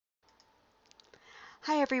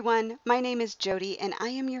Hi, everyone. My name is Jody, and I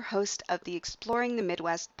am your host of the Exploring the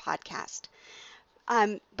Midwest podcast.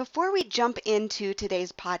 Before we jump into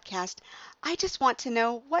today's podcast, I just want to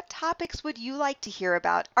know what topics would you like to hear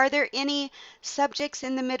about? Are there any subjects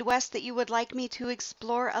in the Midwest that you would like me to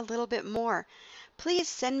explore a little bit more? Please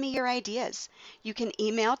send me your ideas. You can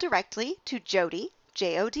email directly to Jody,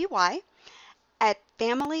 Jody, at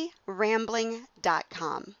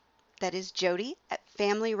familyrambling.com. That is Jody at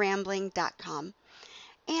familyrambling.com.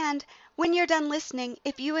 And when you're done listening,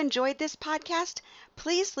 if you enjoyed this podcast,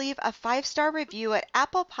 please leave a 5-star review at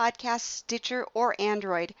Apple Podcasts, Stitcher, or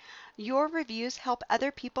Android. Your reviews help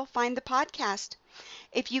other people find the podcast.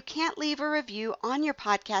 If you can't leave a review on your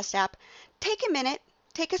podcast app, take a minute,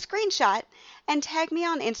 take a screenshot, and tag me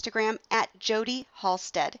on Instagram at Jody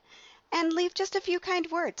Halstead. And leave just a few kind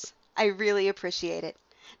words. I really appreciate it.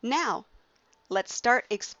 Now, let's start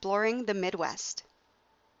exploring the Midwest.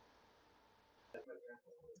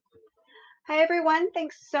 Hi, everyone.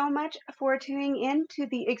 Thanks so much for tuning in to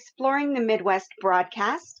the Exploring the Midwest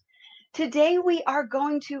broadcast. Today, we are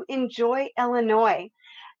going to enjoy Illinois.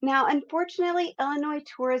 Now, unfortunately, Illinois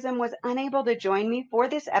Tourism was unable to join me for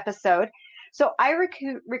this episode, so I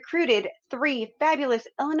recruited 3 fabulous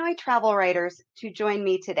Illinois travel writers to join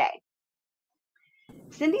me today.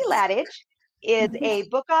 Cindy Ladage is a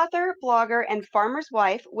book author, blogger, and farmer's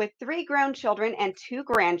wife with 3 grown children and 2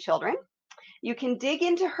 grandchildren. You can dig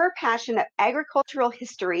into her passion of agricultural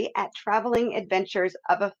history at Traveling Adventures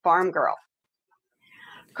of a Farm Girl.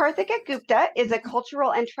 Karthika Gupta is a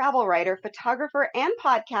cultural and travel writer, photographer, and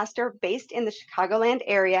podcaster based in the Chicagoland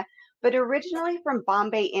area, but originally from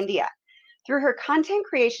Bombay, India. Through her content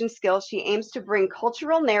creation skills, she aims to bring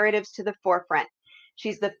cultural narratives to the forefront.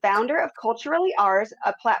 She's the founder of Culturally Ours,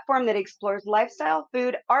 a platform that explores lifestyle,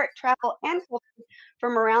 food, art, travel, and culture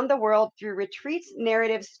from around the world through retreats,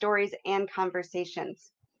 narratives, stories, and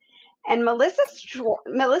conversations. And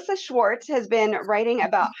Melissa Schwartz has been writing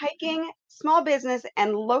about hiking, small business,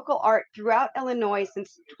 and local art throughout Illinois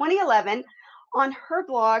since 2011 on her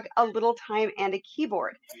blog, A Little Time and a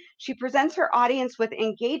Keyboard. She presents her audience with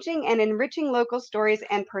engaging and enriching local stories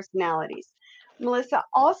and personalities. Melissa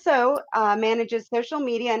also manages social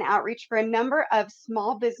media and outreach for a number of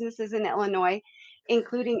small businesses in Illinois,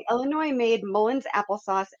 including Illinois-made Mullins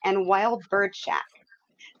Applesauce and Wild Bird Shack.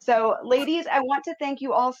 So, ladies, I want to thank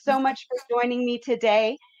you all so much for joining me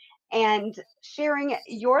today and sharing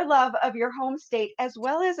your love of your home state, as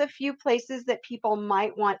well as a few places that people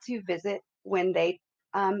might want to visit when they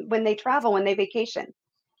travel, when they vacation.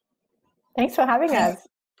 Thanks for having us.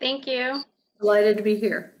 Thank you. Delighted to be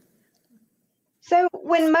here. So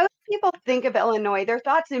when most people think of Illinois, their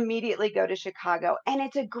thoughts immediately go to Chicago, and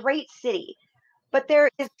it's a great city, but there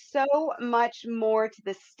is so much more to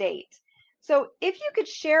the state. So if you could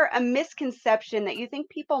share a misconception that you think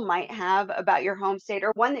people might have about your home state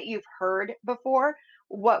or one that you've heard before,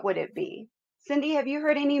 what would it be? Cindy, have you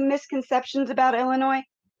heard any misconceptions about Illinois?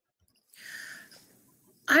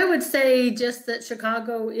 I would say just that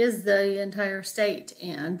Chicago is the entire state,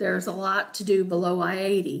 and there's a lot to do below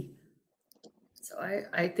I-80. So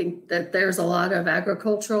I think that there's a lot of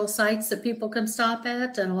agricultural sites that people can stop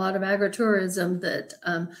at and a lot of agritourism that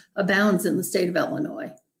abounds in the state of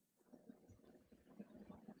Illinois.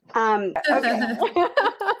 Okay.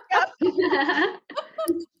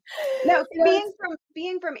 No,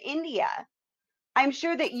 being from India, I'm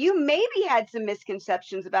sure that you maybe had some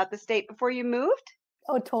misconceptions about the state before you moved.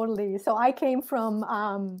 Oh, totally. So I came from,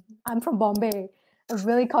 I'm from Bombay, a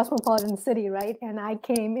really cosmopolitan city, right? And I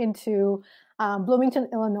came into Bloomington,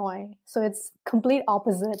 Illinois. So it's complete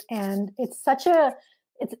opposite. And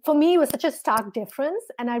for me, it was such a stark difference.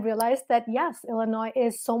 And I realized that, yes, Illinois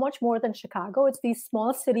is so much more than Chicago. It's these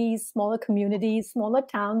small cities, smaller communities, smaller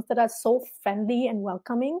towns that are so friendly and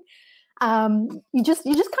welcoming. You just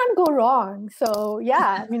can't go wrong. So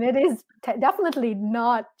yeah, I mean, it is definitely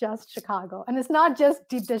not just Chicago, and it's not just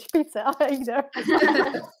deep dish pizza either.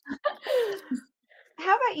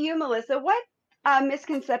 How about you, Melissa? What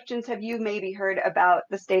misconceptions have you maybe heard about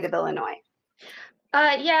the state of Illinois?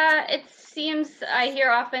 Yeah, it seems I hear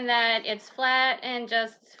often that it's flat and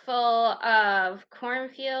just full of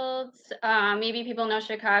cornfields. Maybe people know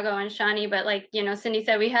Chicago and Shawnee, but like, Cindy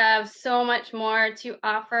said, we have so much more to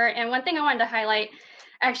offer. And one thing I wanted to highlight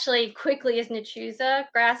actually quickly is Nechuza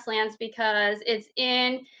grasslands, because it's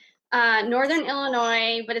in northern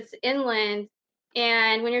Illinois, but it's inland.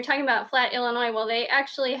 And when you're talking about flat Illinois, well, they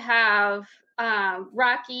actually have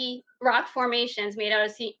rock formations made out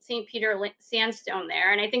of St. Peter sandstone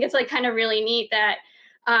there. And I think it's like kind of really neat that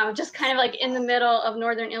just kind of like in the middle of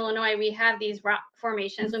northern Illinois, we have these rock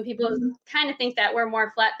formations. When people kind of think that we're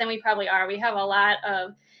more flat than we probably are, we have a lot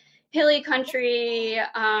of hilly country.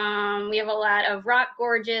 We have a lot of rock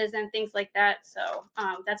gorges and things like that. So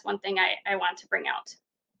that's one thing I want to bring out.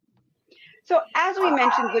 So as we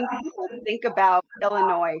mentioned, when people think about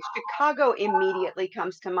Illinois, Chicago immediately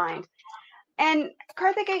comes to mind. And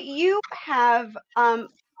Karthika, you have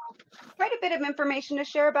quite a bit of information to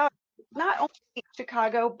share about not only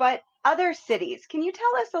Chicago, but other cities. Can you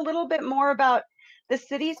tell us a little bit more about the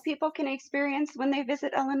cities people can experience when they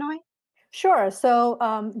visit Illinois? Sure. So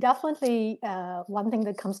definitely one thing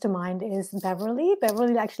that comes to mind is Beverly.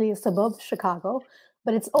 Beverly actually is a suburb of Chicago,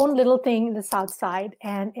 but its own little thing in the South Side.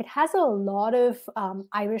 And it has a lot of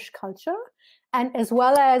Irish culture, and as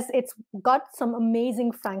well as it's got some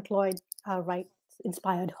amazing Frank Lloyd Wright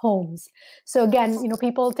inspired homes. So again,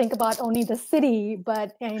 people think about only the city,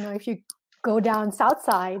 but if you go down South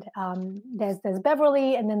Side, there's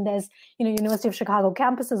Beverly, and then there's University of Chicago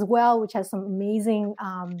campus as well, which has some amazing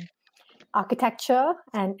architecture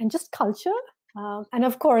and just culture. And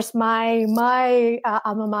of course, my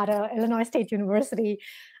alma mater, Illinois State University,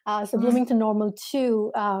 so Bloomington Normal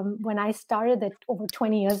too. When I started it over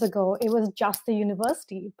 20 years ago, it was just a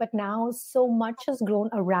university, but now so much has grown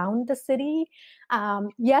around the city.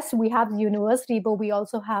 Yes, we have the university, but we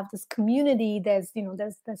also have this community. There's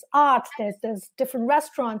art, there's different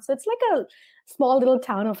restaurants. So it's like a small little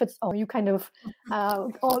town of its own. You kind of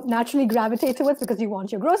all naturally gravitate towards because you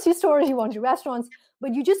want your grocery stores, you want your restaurants,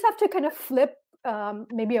 but you just have to kind of flip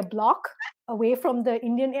maybe a block away from the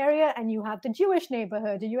Indian area, and you have the Jewish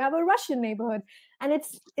neighborhood, and you have a Russian neighborhood, and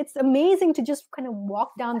it's amazing to just kind of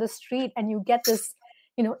walk down the street and you get this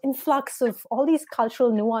influx of all these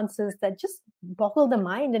cultural nuances that just boggle the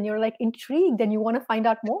mind, and you're like intrigued and you want to find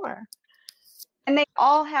out more. And they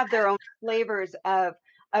all have their own flavors of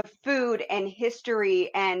food and history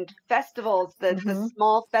and festivals, the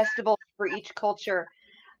small festivals for each culture,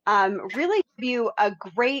 really give you a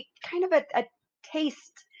great kind of a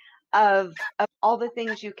taste of all the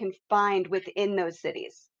things you can find within those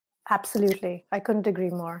cities. Absolutely. I couldn't agree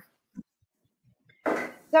more.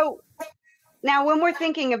 So now when we're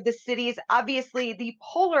thinking of the cities, obviously the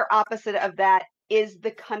polar opposite of that is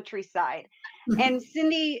the countryside. And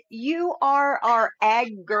Cindy, you are our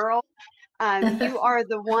ag girl. You are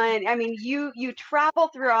the one, you travel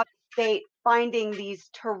throughout the state finding these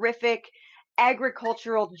terrific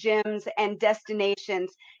agricultural gems and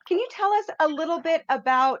destinations. Can you tell us a little bit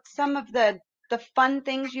about some of the fun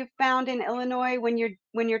things you've found in Illinois when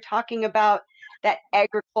you're talking about that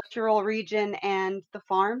agricultural region and the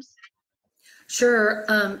farms? Sure.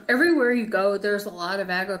 Everywhere you go, there's a lot of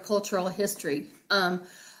agricultural history.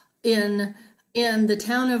 In the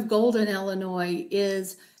town of Golden, Illinois,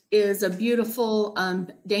 is a beautiful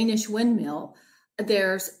Danish windmill.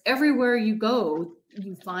 There's everywhere you go,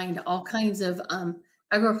 you find all kinds of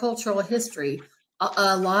agricultural history.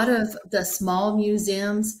 A lot of the small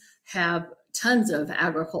museums have tons of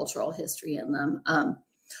agricultural history in them.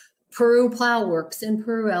 Peru Plow Works in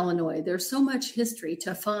Peru, Illinois. There's so much history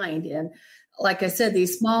to find. And like I said,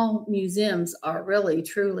 these small museums are really,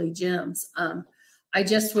 truly gems. I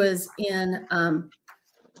just was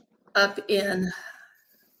up in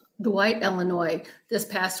Dwight, Illinois this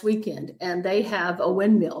past weekend, and they have a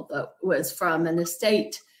windmill that was from an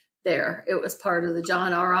estate there. It was part of the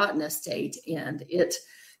John R. Otten estate, and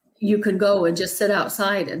you can go and just sit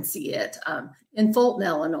outside and see it. In Fulton,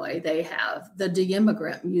 Illinois, they have the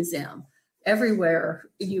De-Immigrant Museum. Everywhere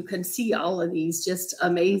you can see all of these just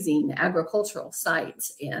amazing agricultural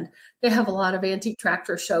sites, and they have a lot of antique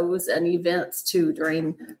tractor shows and events too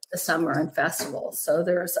during the summer and festivals. So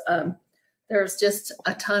there's just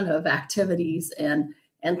a ton of activities and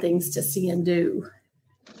things to see and do.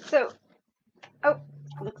 So,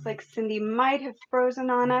 looks like Cindy might have frozen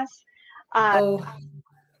on us.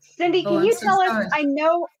 Cindy, can you tell us? I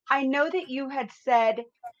know that you had said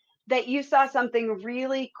that you saw something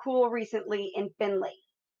really cool recently in Findlay.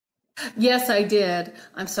 Yes, I did.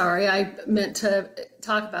 I'm sorry. I meant to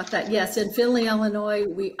talk about that. Yes, in Findlay, Illinois,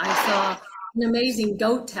 I saw an amazing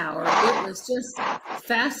goat tower. It was just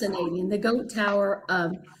fascinating. The goat tower,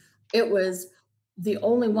 it was the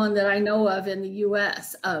only one that I know of in the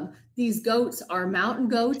U.S. These goats are mountain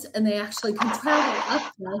goats, and they actually can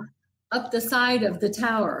travel up the side of the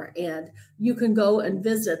tower, and you can go and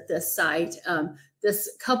visit this site.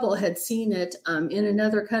 This couple had seen it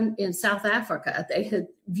in South Africa. They had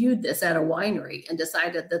viewed this at a winery and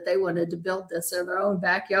decided that they wanted to build this in their own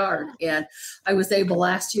backyard. And I was able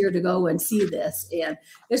last year to go and see this. And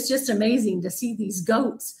it's just amazing to see these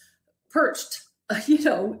goats perched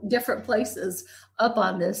different places up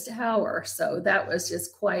on this tower. So that was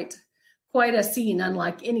just quite a scene,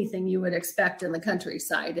 unlike anything you would expect in the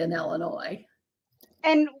countryside in Illinois.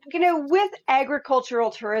 And, with agricultural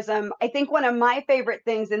tourism, I think one of my favorite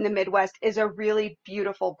things in the Midwest is a really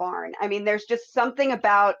beautiful barn. I mean, there's just something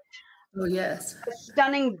about Oh, yes. a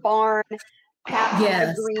stunning barn past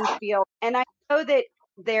Yes. a green field. And I know that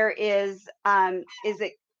there is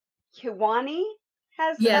it Kewanee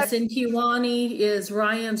has Yes, in Kewanee is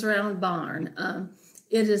Ryan's Round Barn.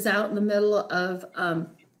 It is out in the middle of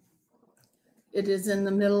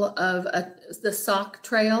the Sauk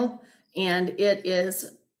Trail, and it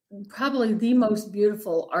is probably the most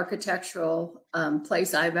beautiful architectural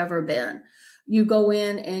place I've ever been. You go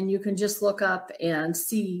in and you can just look up and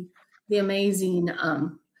see the amazing,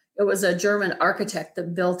 it was a German architect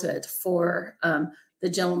that built it for the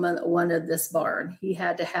gentleman that wanted this barn. He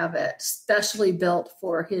had to have it specially built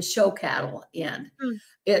for his show cattle, and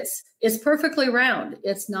it's perfectly round.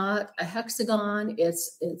 It's not a hexagon.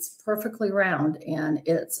 It's perfectly round, and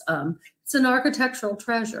it's an architectural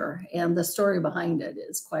treasure, and the story behind it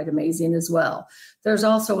is quite amazing as well. There's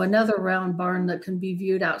also another round barn that can be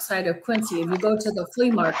viewed outside of Quincy. If you go to the flea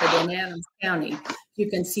market in Adams County, you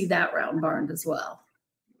can see that round barn as well.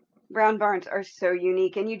 Round barns are so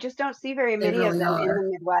unique, and you just don't see very many of them in the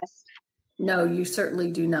Midwest. No, you certainly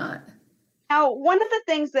do not. Now, one of the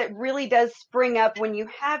things that really does spring up when you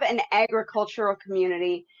have an agricultural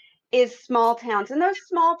community is small towns. And those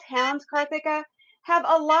small towns, Karthika, have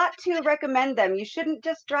a lot to recommend them. You shouldn't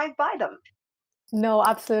just drive by them. No,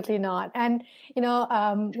 absolutely not. And,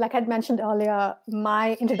 like I'd mentioned earlier,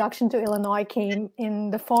 my introduction to Illinois came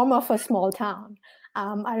in the form of a small town.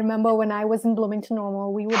 I remember when I was in Bloomington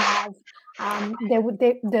Normal, we would have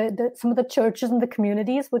some of the churches in the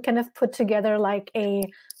communities would kind of put together like a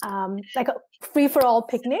free-for-all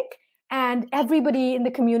picnic, and everybody in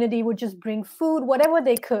the community would just bring food, whatever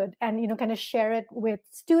they could, and kind of share it with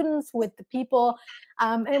students, with the people.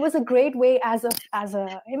 And it was a great way as a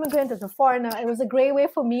immigrant, as a foreigner. It was a great way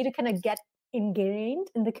for me to kind of get ingrained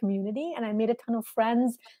in the community, and I made a ton of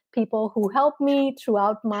friends, people who helped me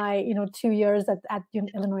throughout my 2 years at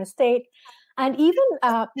Illinois State. And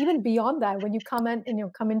even beyond that, when you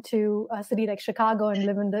come into a city like Chicago and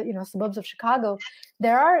live in the suburbs of Chicago,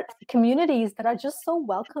 there are communities that are just so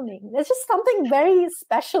welcoming. There's just something very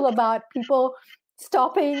special about people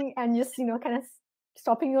stopping and just kind of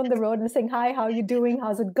stopping you on the road and saying, "Hi, how are you doing?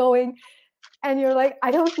 How's it going?" And you're like, "I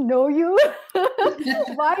don't know you.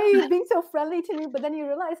 Why are you being so friendly to me?" But then you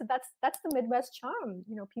realize that that's the Midwest charm.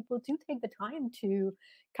 People do take the time to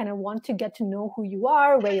kind of want to get to know who you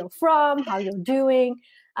are, where you're from, how you're doing,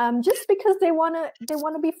 just because they wanna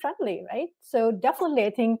be friendly, right? So definitely, I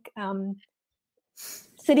think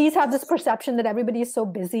cities have this perception that everybody is so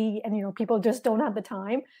busy and people just don't have the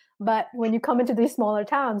time. But when you come into these smaller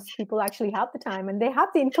towns, people actually have the time and they have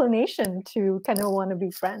the inclination to kind of want to be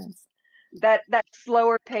friends. That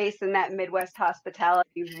slower pace and that Midwest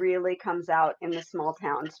hospitality really comes out in the small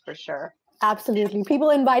towns for sure. Absolutely.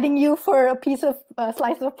 People inviting you for a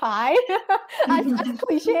slice of pie. As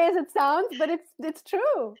cliche as it sounds, but it's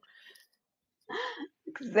true.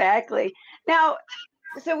 Exactly. Now,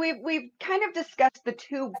 so we've kind of discussed the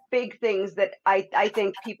two big things that I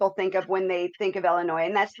think people think of when they think of Illinois,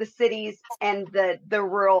 and that's the cities and the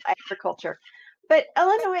rural agriculture. But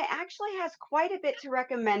Illinois actually has quite a bit to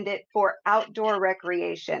recommend it for outdoor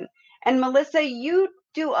recreation. And Melissa, you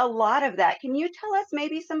do a lot of that. Can you tell us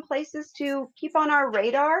maybe some places to keep on our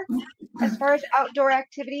radar as far as outdoor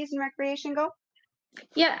activities and recreation go?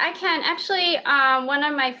 Yeah, I can. Actually, one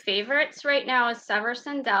of my favorites right now is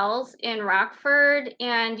Severson Dells in Rockford.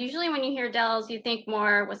 And usually when you hear Dells, you think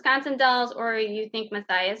more Wisconsin Dells, or you think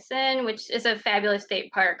Mathiasen, which is a fabulous state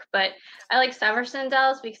park. But I like Severson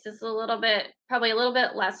Dells because it's probably a little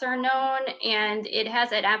bit lesser known, and it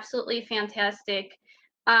has an absolutely fantastic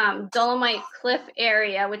Dolomite cliff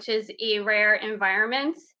area, which is a rare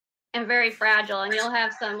environment and very fragile. And you'll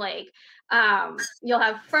have some you'll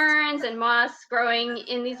have ferns and moss growing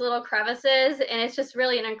in these little crevices, and it's just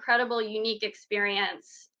really an incredible, unique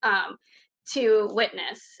experience to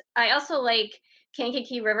witness. I also like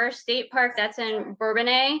Kankakee River State Park. That's in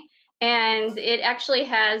Bourbonnais, and it actually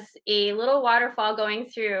has a little waterfall going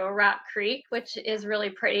through Rock Creek, which is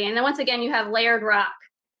really pretty. And then once again, you have layered rock,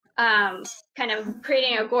 kind of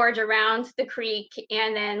creating a gorge around the creek,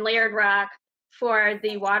 and then layered rock for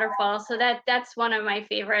the waterfall. So that's one of my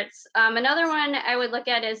favorites. Another one I would look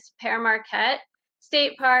at is Pere Marquette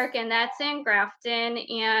State Park, and that's in Grafton,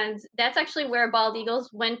 and that's actually where bald eagles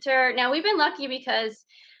winter. Now, we've been lucky because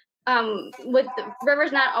with the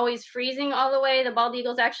rivers not always freezing all the way, the bald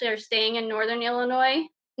eagles actually are staying in northern Illinois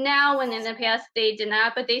now, when in the past they did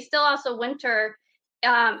not, but they still also winter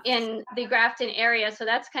in the Grafton area. So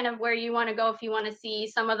that's kind of where you want to go if you want to see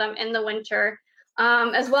some of them in the winter.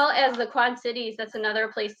 As well as the Quad Cities, that's another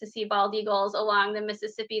place to see bald eagles along the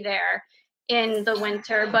Mississippi there in the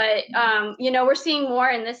winter. But, we're seeing more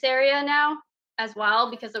in this area now as well,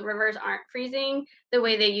 because the rivers aren't freezing the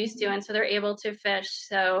way they used to, and so they're able to fish.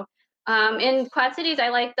 So in Quad Cities, I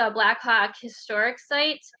like the Black Hawk Historic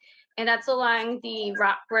Site, and that's along the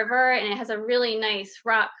Rock River, and it has a really nice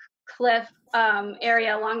rock cliff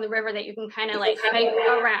area along the river that you can kind of like hike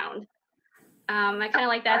around. I kind of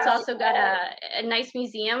like that. It's also got a nice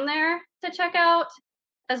museum there to check out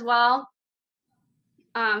as well.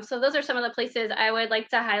 So those are some of the places I would like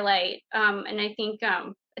to highlight. And I think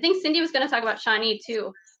Cindy was going to talk about Shawnee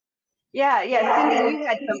too. Yeah, Cindy, you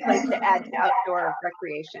had some place to add to outdoor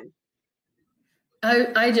recreation.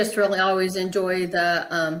 I just really always enjoy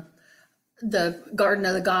the Garden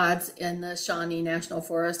of the Gods in the Shawnee National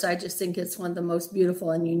Forest. I just think it's one of the most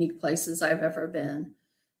beautiful and unique places I've ever been.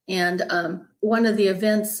 And one of the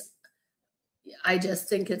events, I just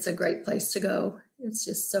think it's a great place to go. It's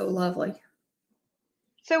just so lovely.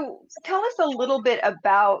 So tell us a little bit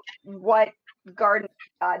about what Garden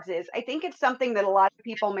of Gods is. I think it's something that a lot of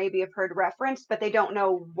people maybe have heard referenced, but they don't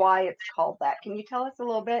know why it's called that. Can you tell us a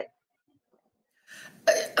little bit?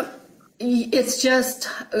 It's just,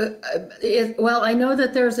 well, I know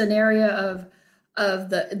that there's an area of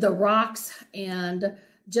the rocks and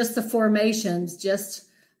just the formations,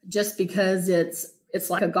 just because it's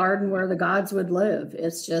like a garden where the gods would live.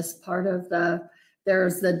 It's just part of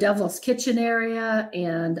there's the Devil's Kitchen area,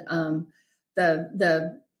 and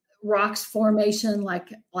the rocks formation like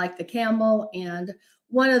the camel. And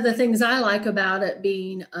one of the things I like about it,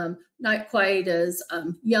 being not quite as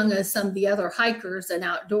young as some of the other hikers and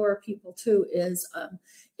outdoor people too, is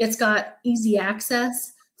it's got easy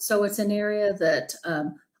access. So it's an area that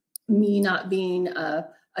me not being a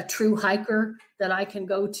true hiker, that I can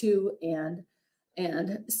go to and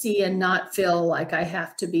see and not feel like I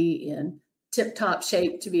have to be in tip-top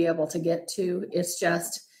shape to be able to get to.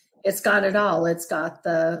 It's got it all. It's got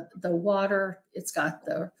the water, it's got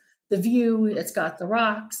the view, it's got the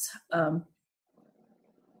rocks.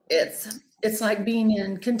 It's like being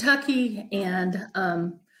in Kentucky and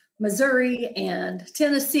Missouri and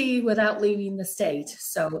Tennessee without leaving the state.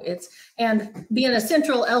 So and being a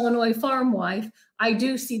central Illinois farm wife, I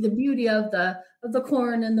do see the beauty of the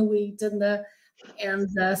corn and the wheat and the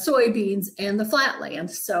soybeans and the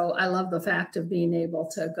flatland. So I love the fact of being able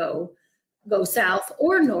to go south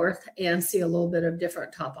or north and see a little bit of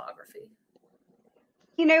different topography.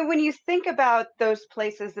 When you think about those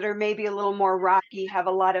places that are maybe a little more rocky, have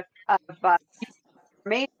a lot of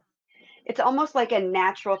it's almost like a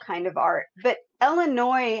natural kind of art. But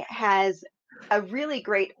Illinois has a really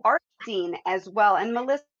great art scene as well. And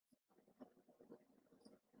Melissa,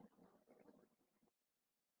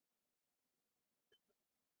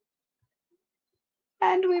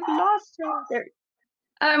 and we've lost her there.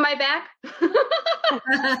 Am I back?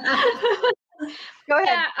 Go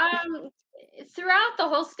ahead. Yeah, throughout the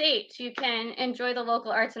whole state, you can enjoy the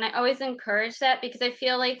local arts, and I always encourage that, because I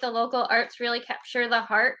feel like the local arts really capture the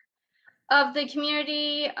heart of the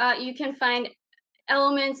community. You can find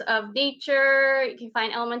elements of nature, you can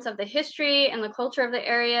find elements of the history and the culture of the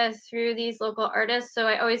area through these local artists. So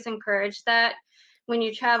I always encourage that when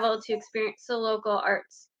you travel, to experience the local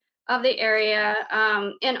arts of the area.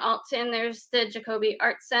 In Alton, there's the Jacoby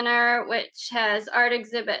Art Center, which has art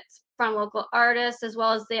exhibits from local artists, as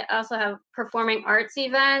well as they also have performing arts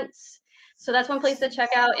events. So that's one place to check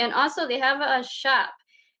out. And also they have a shop,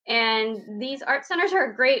 and these art centers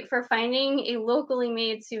are great for finding a locally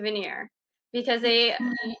made souvenir, because they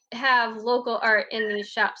have local art in these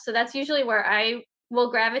shops. So that's usually where I will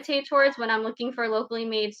gravitate towards when I'm looking for locally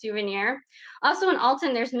made souvenir. Also in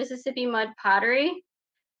Alton, there's Mississippi Mud Pottery.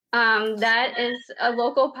 That is a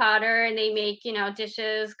local potter, and they make,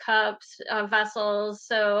 dishes, cups, vessels.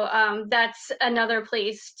 So that's another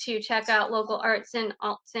place to check out local arts in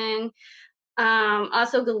Alton.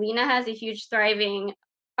 Also, Galena has a huge thriving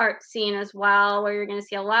art scene as well, where you're going to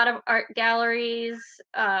see a lot of art galleries,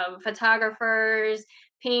 photographers,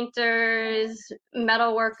 painters,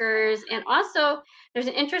 metal workers, and also there's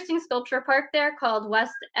an interesting sculpture park there called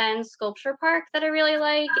West End Sculpture Park that I really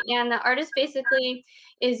like. And the artist basically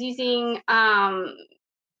is using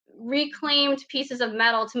reclaimed pieces of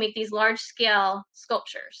metal to make these large scale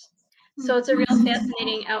sculptures. So it's a real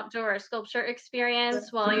fascinating outdoor sculpture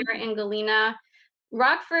experience while you're in Galena.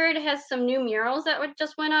 Rockford has some new murals that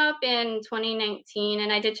just went up in 2019,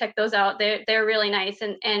 and I did check those out. They're really nice.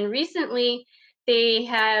 And recently they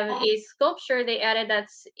have a sculpture they added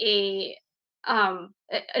that's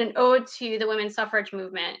an ode to the women's suffrage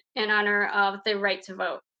movement in honor of the right to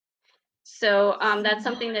vote. So that's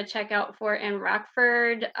something to check out for in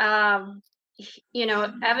Rockford. You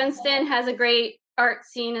know, Evanston has a great art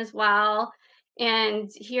scene as well. And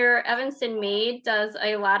here, Evanston Made does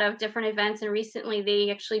a lot of different events. And recently, they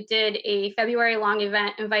actually did a February long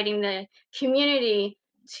event inviting the community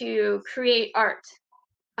to create art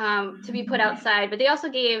to be put outside. But they also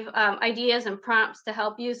gave ideas and prompts to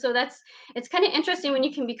help you. So it's kind of interesting when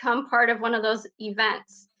you can become part of one of those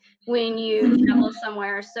events when you travel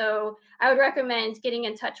somewhere. So I would recommend getting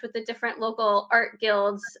in touch with the different local art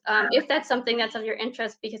guilds if that's something that's of your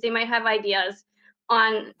interest, because they might have ideas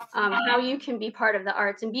on how you can be part of the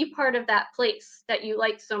arts and be part of that place that you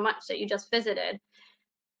like so much that you just visited.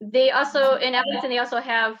 They also, in Evanston, they also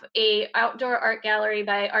have a outdoor art gallery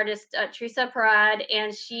by artist Teresa Parad,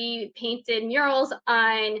 and she painted murals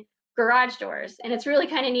on garage doors, and it's really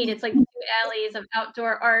kind of neat. It's like 2 alleys of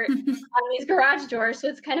outdoor art on these garage doors, so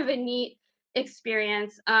it's kind of a neat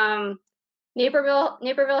experience. Naperville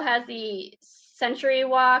has the Century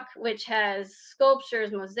Walk, which has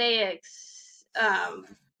sculptures, mosaics,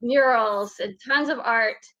 murals, and tons of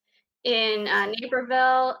art in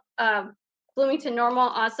Naperville. Bloomington Normal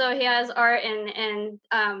also has art, and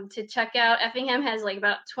to check out. Effingham has like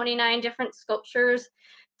about 29 different sculptures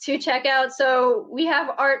to check out. So we have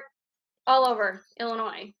art all over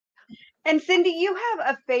Illinois. And Cindy, you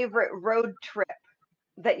have a favorite road trip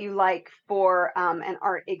that you like for an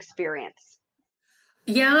art experience?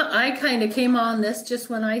 Yeah, I kind of came on this just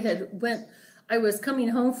when I was coming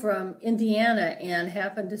home from Indiana and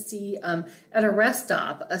happened to see at a rest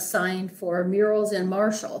stop a sign for murals in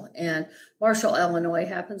Marshall. And Marshall, Illinois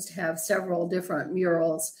happens to have several different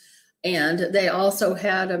murals. And they also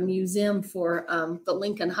had a museum for the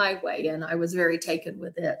Lincoln Highway. And I was very taken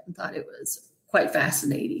with it and thought it was quite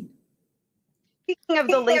fascinating. Speaking of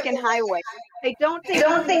the Lincoln Highway, I don't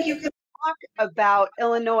think you can talk about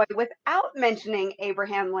Illinois without mentioning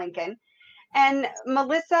Abraham Lincoln. And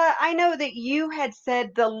Melissa, I know that you had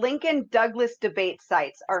said the Lincoln-Douglas debate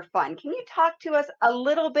sites are fun. Can you talk to us a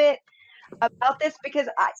little bit about this? Because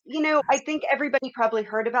I think everybody probably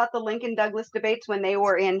heard about the Lincoln-Douglas debates when they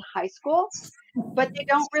were in high school, but they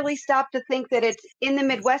don't really stop to think that it's in the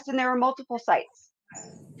Midwest and there are multiple sites.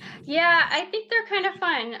 Yeah, I think they're kind of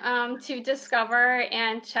fun to discover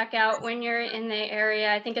and check out when you're in the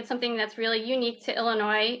area. I think it's something that's really unique to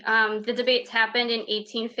Illinois. The debates happened in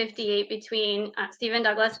 1858 between Stephen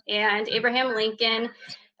Douglas and Abraham Lincoln.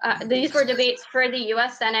 These were debates for the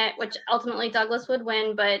U.S. Senate, which ultimately Douglas would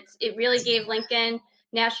win, but it really gave Lincoln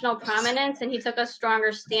national prominence, and he took a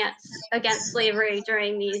stronger stance against slavery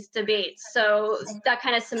during these debates. So that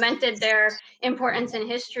kind of cemented their importance in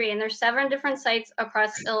history. And there's 7 different sites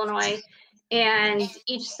across Illinois, and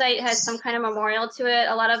each site has some kind of memorial to it.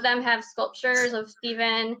 A lot of them have sculptures of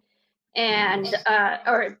Stephen and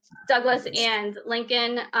or Douglas and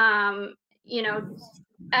Lincoln,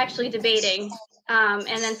 actually debating. And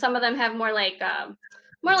then some of them have more like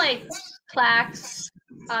plaques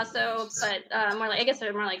also, but more like, I guess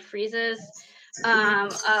they're more like friezes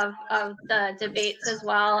of the debates as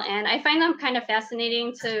well. And I find them kind of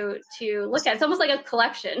fascinating to look at. It's almost like a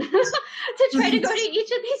collection to try to go to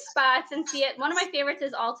each of these spots and see it. One of my favorites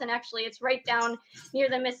is Alton, actually. It's right down near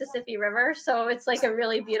the Mississippi River, so it's like a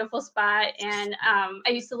really beautiful spot. And I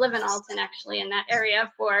used to live in Alton, actually, in that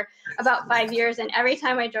area for about 5 years, and every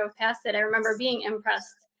time I drove past it, I remember being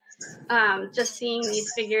impressed just seeing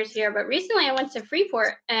these figures here. But recently I went to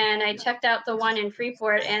Freeport and I checked out the one in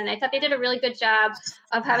Freeport, and I thought they did a really good job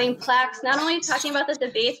of having plaques, not only talking about the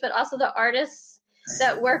debates, but also the artists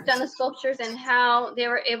that worked on the sculptures and how they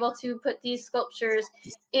were able to put these sculptures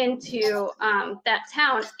into that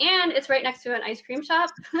town. And it's right next to an ice cream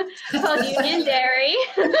shop called Union Dairy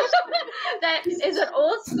that is an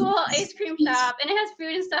old school ice cream shop, and it has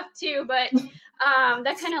food and stuff too, but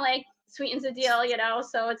that kind of like sweetens the deal,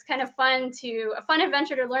 so it's kind of a fun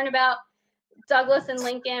adventure to learn about Douglas and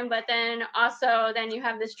Lincoln, but then you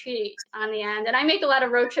have this treat on the end. And I make a lot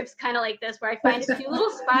of road trips kind of like this, where I find a few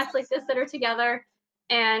little spots like this that are together,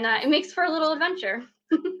 and it makes for a little adventure.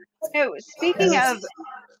 So speaking of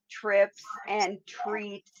trips and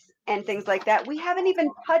treats and things like that, we haven't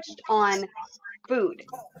even touched on food.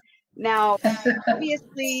 Now,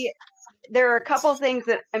 obviously, there are a couple things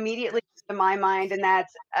that immediately come to my mind, and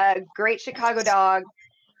that's a great Chicago dog,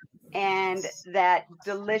 and that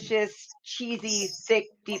delicious, cheesy, thick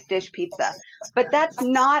deep dish pizza. But that's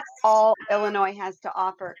not all Illinois has to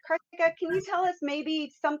offer. Karthika, can you tell us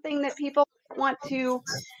maybe something that people want to,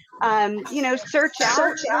 search out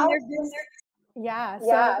when they're visiting? Yeah,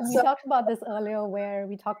 so we talked about this earlier, where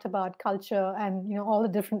we talked about culture and all the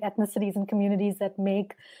different ethnicities and communities that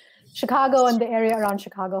make Chicago and the area around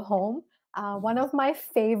Chicago home. One of my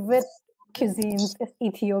favorite cuisines is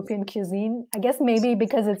Ethiopian cuisine. I guess maybe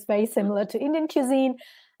because it's very similar to Indian cuisine,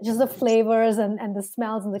 just the flavors and the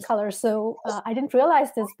smells and the colors. So I didn't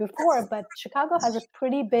realize this before, but Chicago has a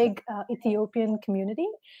pretty big Ethiopian community.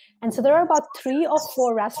 And so there are about 3 or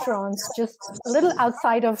 4 restaurants just a little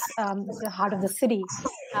outside of the heart of the city.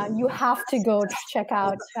 You have to go to check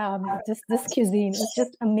out this cuisine. It's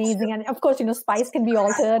just amazing. And of course, spice can be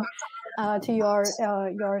altered to your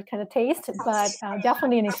kind of taste, but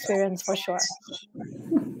definitely an experience for sure.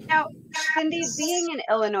 Now, Cindy, being an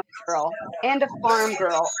Illinois girl and a farm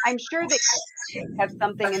girl, I'm sure that you have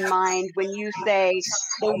something in mind when you say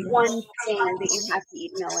the one thing that you have to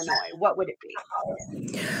eat in Illinois. What would it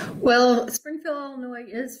be? Well, Springfield, Illinois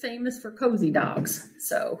is famous for cozy dogs.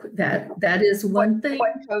 So that is one thing.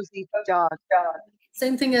 What cozy dog?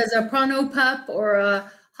 Same thing as a Pronto Pup or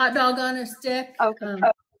a hot dog on a stick. Okay.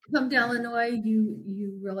 Come to Illinois,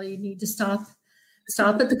 you really need to stop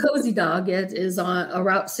at the Cozy Dog. It is on a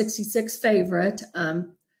Route 66 favorite.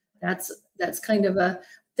 That's kind of a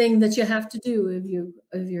thing that you have to do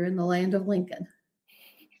if you're in the land of Lincoln.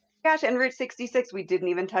 Gosh, and Route 66, we didn't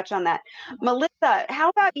even touch on that. Melissa, how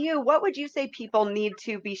about you? What would you say people need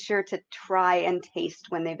to be sure to try and taste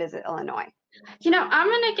when they visit Illinois? I'm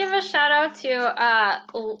going to give a shout out to,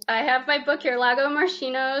 I have my book here, Lago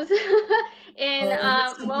Marchinos in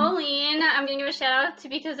Moline. I'm going to give a shout out to,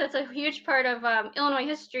 because it's a huge part of Illinois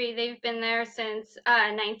history. They've been there since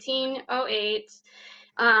 1908,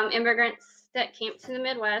 immigrants that came to the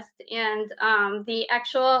Midwest. And they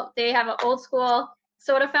have an old school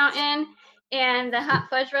soda fountain, and the hot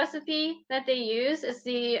fudge recipe that they use is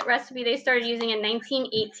the recipe they started using in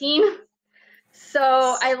 1918.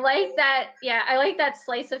 So I like that. Yeah, I like that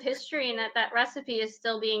slice of history, and that recipe is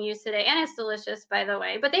still being used today, and it's delicious, by the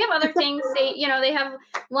way. But they have other things. They have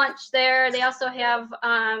lunch there. They also have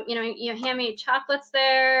handmade chocolates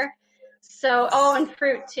there. So and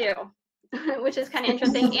fruit too, which is kind of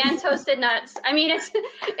interesting, and toasted nuts. I mean,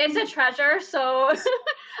 it's a treasure. So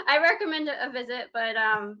I recommend a visit. But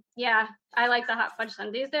yeah, I like the hot fudge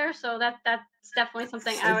sundaes there. So that's definitely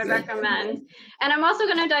something I would recommend. And I'm also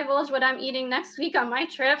going to divulge what I'm eating next week on my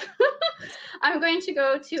trip. I'm going to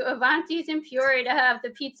go to Avanti's in Peoria to have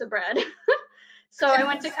the pizza bread. So I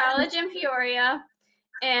went to college in Peoria,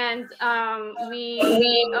 and we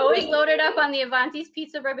always loaded up on the Avanti's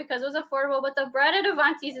pizza bread because it was affordable, but the bread at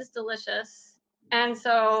Avanti's is delicious. And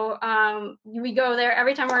so we go there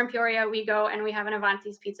every time we're in Peoria. We go and we have an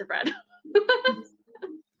Avanti's pizza bread.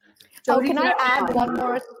 Can I add one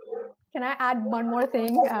more? Can I add one more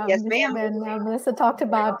thing? Yes, ma'am. When Melissa talked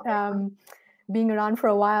about being around for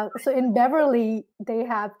a while. So in Beverly, they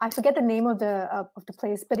have, I forget the name of the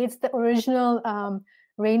place, but it's the original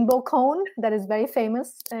rainbow cone that is very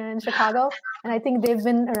famous in Chicago. And I think they've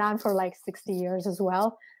been around for like 60 years as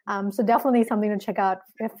well. So definitely something to check out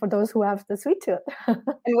for those who have the sweet tooth.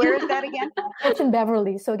 And where is that again? It's in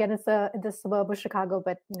Beverly. So again, it's the suburb of Chicago,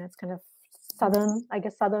 but it's kind of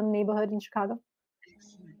southern neighborhood in Chicago.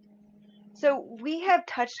 So we have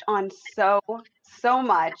touched on so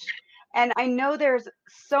much, and I know there's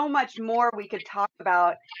so much more we could talk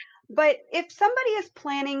about, but if somebody is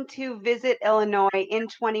planning to visit Illinois in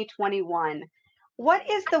 2021, what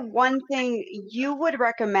is the one thing you would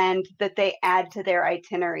recommend that they add to their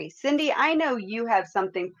itinerary? Cindy, I know you have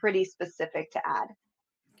something pretty specific to add.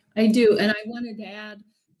 I do, and I wanted to add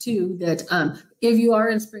too that if you are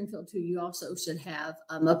in Springfield too, you also should have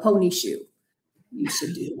a pony shoe. You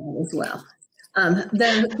should do that as well. I don't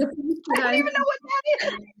even know what that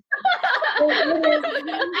is.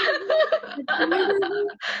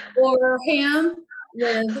 Or ham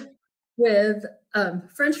with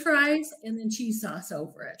French fries and then cheese sauce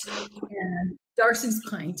over it. And Darcy's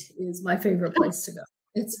Pint is my favorite place to go.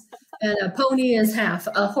 And a pony is half.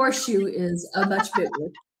 A horseshoe is a much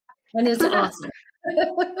bigger, and it's awesome.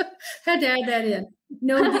 Had to add that in.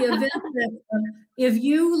 The event that if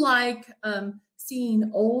you like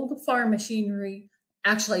seeing old farm machinery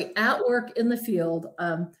actually at work in the field,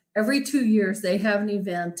 every 2 years they have an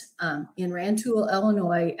event in Rantoul,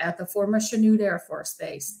 Illinois at the former Chanute Air Force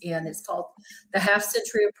Base, and it's called the Half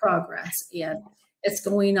Century of Progress, and it's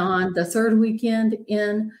going on the third weekend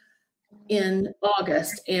in in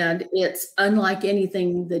August, and it's unlike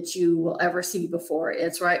anything that you will ever see before.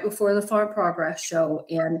 It's right before the Farm Progress Show,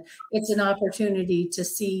 and it's an opportunity to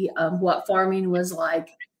see what farming was like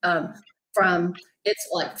from, it's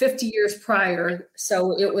like 50 years prior,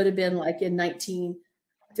 so it would have been like in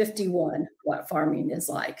 1951 what farming is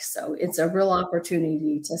like. So it's a real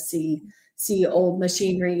opportunity to see old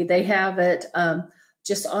machinery. They have it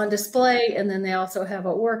just on display, and then they also have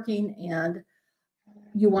it working, and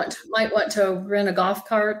you might want to rent a golf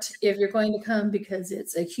cart if you're going to come, because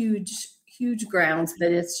it's a huge grounds.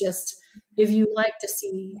 But it's just, if you like to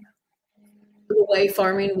see the way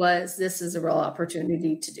farming was, this is a real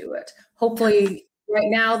opportunity to do it. Hopefully, right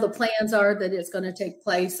now the plans are that it's going to take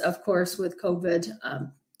place. Of course, with COVID,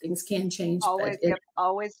 things can change.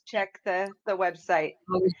 Always check the website.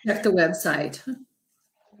 Always check the website.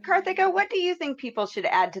 Karthika, what do you think people should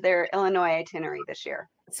add to their Illinois itinerary this year?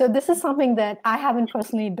 So this is something that I haven't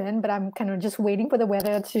personally been, but I'm kind of just waiting for the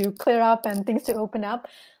weather to clear up and things to open up.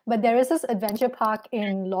 But there is this adventure park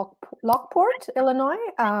in Lockport, Illinois.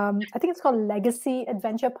 I think it's called Legacy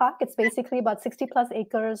Adventure Park. It's basically about 60 plus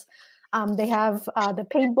acres. They have the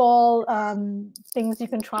paintball things you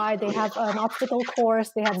can try. They have an obstacle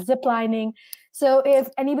course. They have zip lining. So if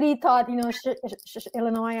anybody thought,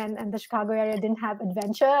 Illinois and the Chicago area didn't have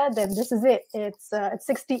adventure, then this is it. It's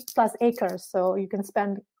 60 plus acres. So you can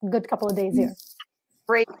spend a good couple of days here.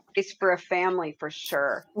 Great place for a family, for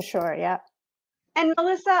sure. For sure, yeah. And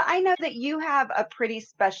Melissa, I know that you have a pretty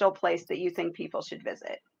special place that you think people should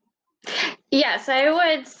visit. Yes, I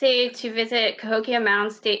would say to visit Cahokia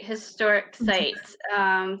Mound State Historic Site.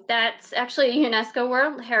 That's actually a UNESCO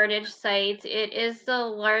World Heritage Site. It is the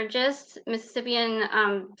largest Mississippian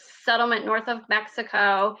settlement north of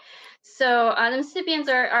Mexico. So the Mississippians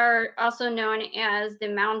are also known as the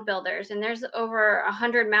mound builders, and there's over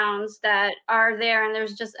 100 mounds that are there, and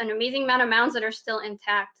there's just an amazing amount of mounds that are still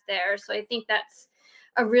intact there. So I think that's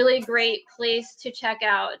a really great place to check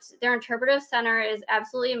out. Their interpretive center is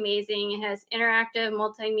absolutely amazing. It has interactive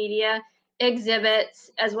multimedia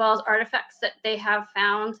exhibits as well as artifacts that they have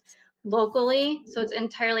found locally. So it's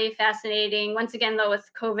entirely fascinating. Once again, though, with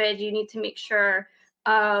COVID, you need to make sure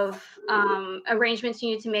of arrangements you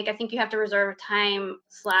need to make. I think you have to reserve a time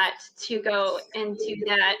slot to go into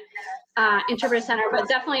that interpretive center, but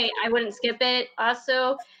definitely I wouldn't skip it.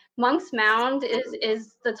 Also, Monk's Mound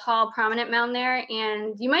is the tall, prominent mound there,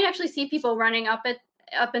 and you might actually see people running up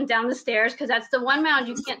and down the stairs, because that's the one mound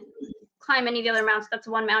you can't climb any of the other mounds. That's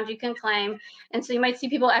one mound you can climb, and so you might see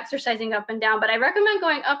people exercising up and down. But I recommend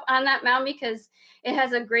going up on that mound because it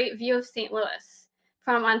has a great view of St. Louis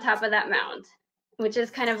from on top of that mound, which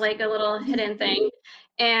is kind of like a little hidden thing.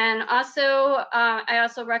 And also, I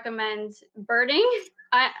also recommend birding.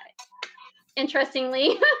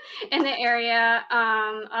 Interestingly, in the area.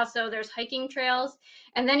 Also, there's hiking trails.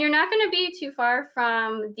 And then you're not going to be too far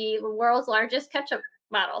from the world's largest ketchup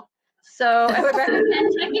bottle. So I would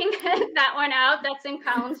recommend checking that one out. That's in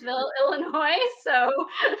Collinsville, Illinois. So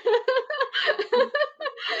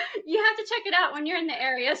you have to check it out when you're in the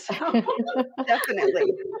area. So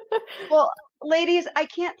Definitely. Well, ladies, I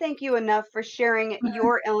can't thank you enough for sharing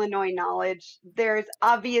your Illinois knowledge. There's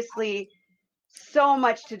obviously so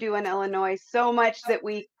much to do in Illinois, so much that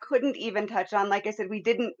we couldn't even touch on. Like I said, we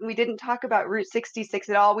didn't talk about Route 66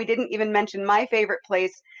 at all. We didn't even mention my favorite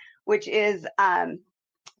place, which is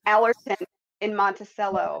Allerton in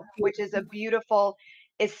Monticello, which is a beautiful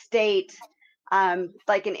estate,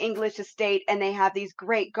 like an English estate, and they have these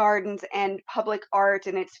great gardens and public art,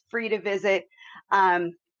 and it's free to visit.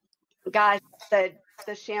 Gosh, the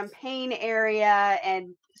Champaign area,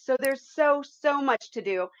 and so there's so much to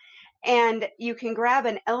do. And you can grab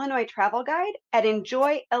an Illinois travel guide at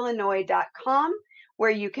enjoyillinois.com, where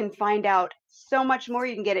you can find out so much more.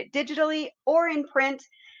 You can get it digitally or in print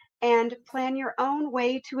and plan your own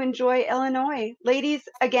way to enjoy Illinois. Ladies,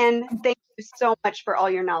 again, thank you so much for all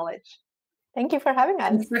your knowledge. Thank you for having us.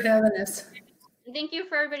 Thanks for having us. thank you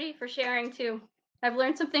for everybody for sharing too. I've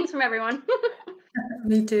learned some things from everyone.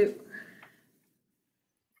 Me too.